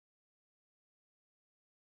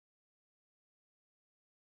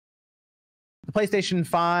the PlayStation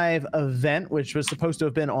 5 event, which was supposed to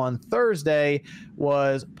have been on Thursday,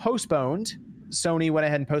 was postponed. Sony went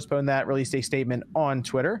ahead and postponed that, released a statement on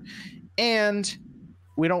Twitter, and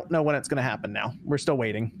we don't know when it's going to happen now. We're still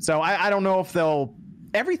waiting. So I don't know if they'll...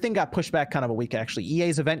 Everything got pushed back kind of a week, actually.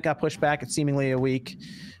 EA's event got pushed back. It's seemingly a week.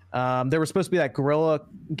 There was supposed to be that Guerrilla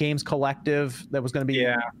Games Collective that was going to be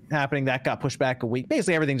happening. That got pushed back a week.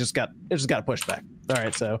 Basically, everything just got pushed back. All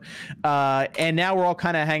right, so and now we're all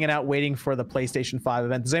kind of hanging out waiting for the PlayStation 5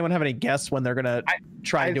 event. Does anyone have any guess when they're going to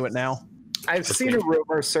try and do it now? I've seen a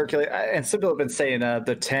rumor circulate, and some people have been saying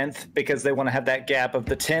the 10th because they want to have that gap of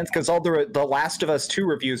the 10th because all the Last of Us 2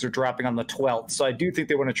 reviews are dropping on the 12th. So I do think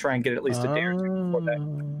they want to try and get at least a day or two before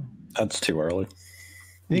that. That's too early.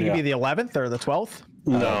 You think it'd be the 11th or the 12th?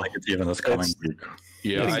 No, I don't think it's even this coming week.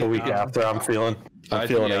 Yeah, it's the week after. I'm feeling. I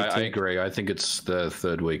agree. I think it's the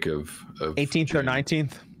third week of 18th June. Or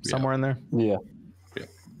 19th, somewhere in there. Yeah.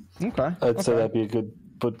 Okay. I'd say that'd be a good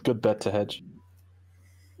bet to hedge.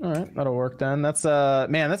 All right, that'll work then. That's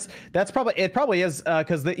man, that's probably is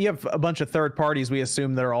because you have a bunch of third parties we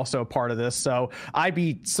assume that are also a part of this. So I'd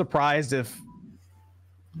be surprised if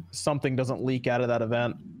something doesn't leak out of that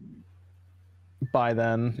event by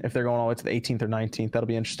then, if they're going all the way to the 18th or 19th. That'll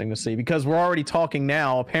be interesting to see because we're already talking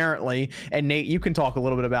now apparently, and Nate, you can talk a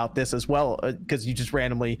little bit about this as well because you just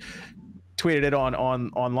randomly tweeted it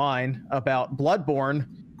online about Bloodborne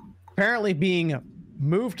apparently being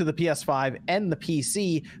moved to the PS5 and the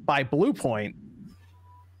PC by Bluepoint.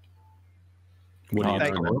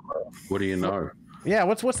 What do you know? Yeah,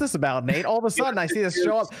 what's this about, Nate? All of a sudden, I see this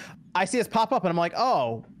show up. I see this pop up, and I'm like,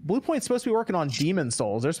 oh, Bluepoint's supposed to be working on Demon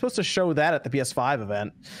Souls. They're supposed to show that at the PS5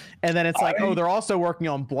 event, and then it's like, oh, they're also working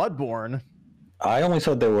on Bloodborne. I only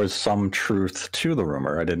said there was some truth to the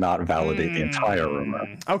rumor. I did not validate the entire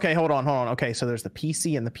rumor. Okay, hold on. Okay, so there's the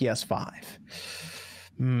PC and the PS5.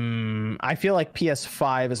 I feel like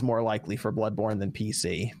PS5 is more likely for Bloodborne than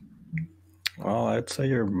PC. Well, I'd say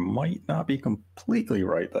you might not be completely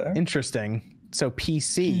right there. Interesting. So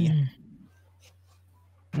PC,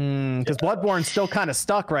 because Bloodborne's still kind of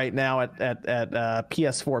stuck right now at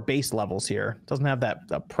PS4 base levels here. Doesn't have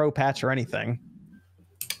that pro patch or anything.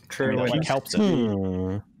 True, I mean, it helps it.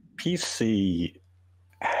 PC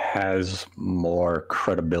has more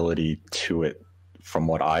credibility to it from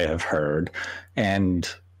what I have heard. And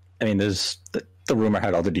I mean, there's the rumor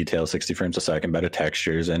had all the details, 60 frames a second, better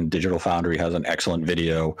textures, and Digital Foundry has an excellent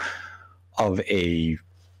video of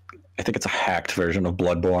I think it's a hacked version of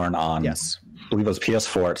Bloodborne on, I believe it was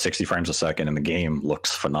PS4 at 60 frames a second, and the game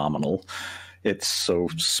looks phenomenal. It's so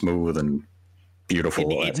smooth and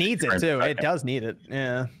beautiful. It needs it too. It does need it.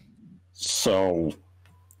 Yeah. So,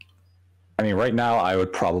 I mean, right now I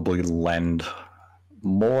would probably lend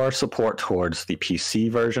more support towards the PC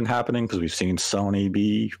version happening because we've seen Sony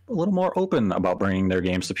be a little more open about bringing their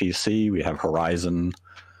games to PC. We have Horizon.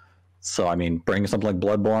 So, I mean, bringing something like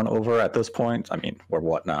Bloodborne over at this point, I mean, we're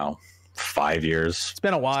what now? 5 years? It's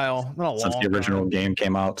been a while. Since the original game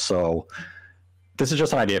came out. So, this is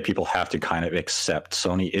just an idea people have to kind of accept.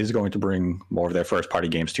 Sony is going to bring more of their first-party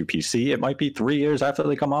games to PC. It might be 3 years after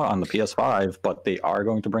they come out on the PS5, but they are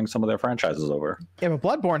going to bring some of their franchises over. Yeah, but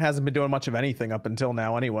Bloodborne hasn't been doing much of anything up until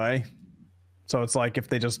now anyway. So it's like if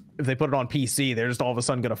they put it on PC, they're just all of a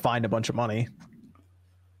sudden going to find a bunch of money.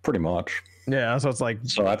 Pretty much. Yeah, so it's like...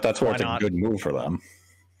 So that's where it's a good move for them.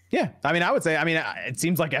 Yeah, I mean, I would say, it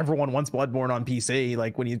seems like everyone wants Bloodborne on PC.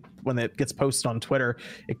 Like when it gets posted on Twitter,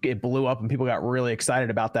 it blew up and people got really excited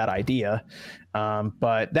about that idea.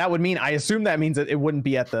 But that would mean, I assume that means that it wouldn't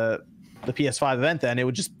be at the PS5 event then. It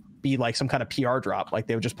would just be like some kind of PR drop. Like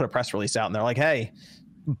they would just put a press release out and they're like, hey,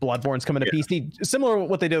 Bloodborne's coming to PC. Similar to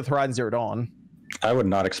what they did with Horizon Zero Dawn. I would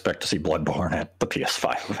not expect to see Bloodborne at the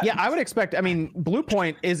PS5 event. Yeah, I would expect,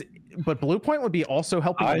 Bluepoint would be also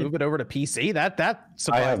helping move it over to PC. That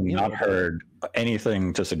surprised I have me not heard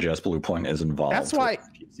anything to suggest Bluepoint is involved. That's why.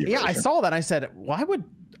 Yeah, I saw that. I said, why would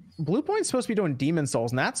Bluepoint's supposed to be doing Demon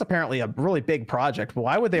Souls, and that's apparently a really big project. But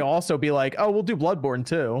why would they also be like, oh, we'll do Bloodborne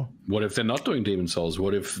too? What if they're not doing Demon Souls?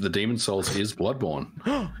 What if the Demon Souls is Bloodborne?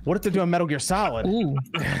 What if they're doing Metal Gear Solid?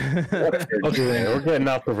 Okay, we're getting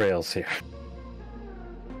off the rails here.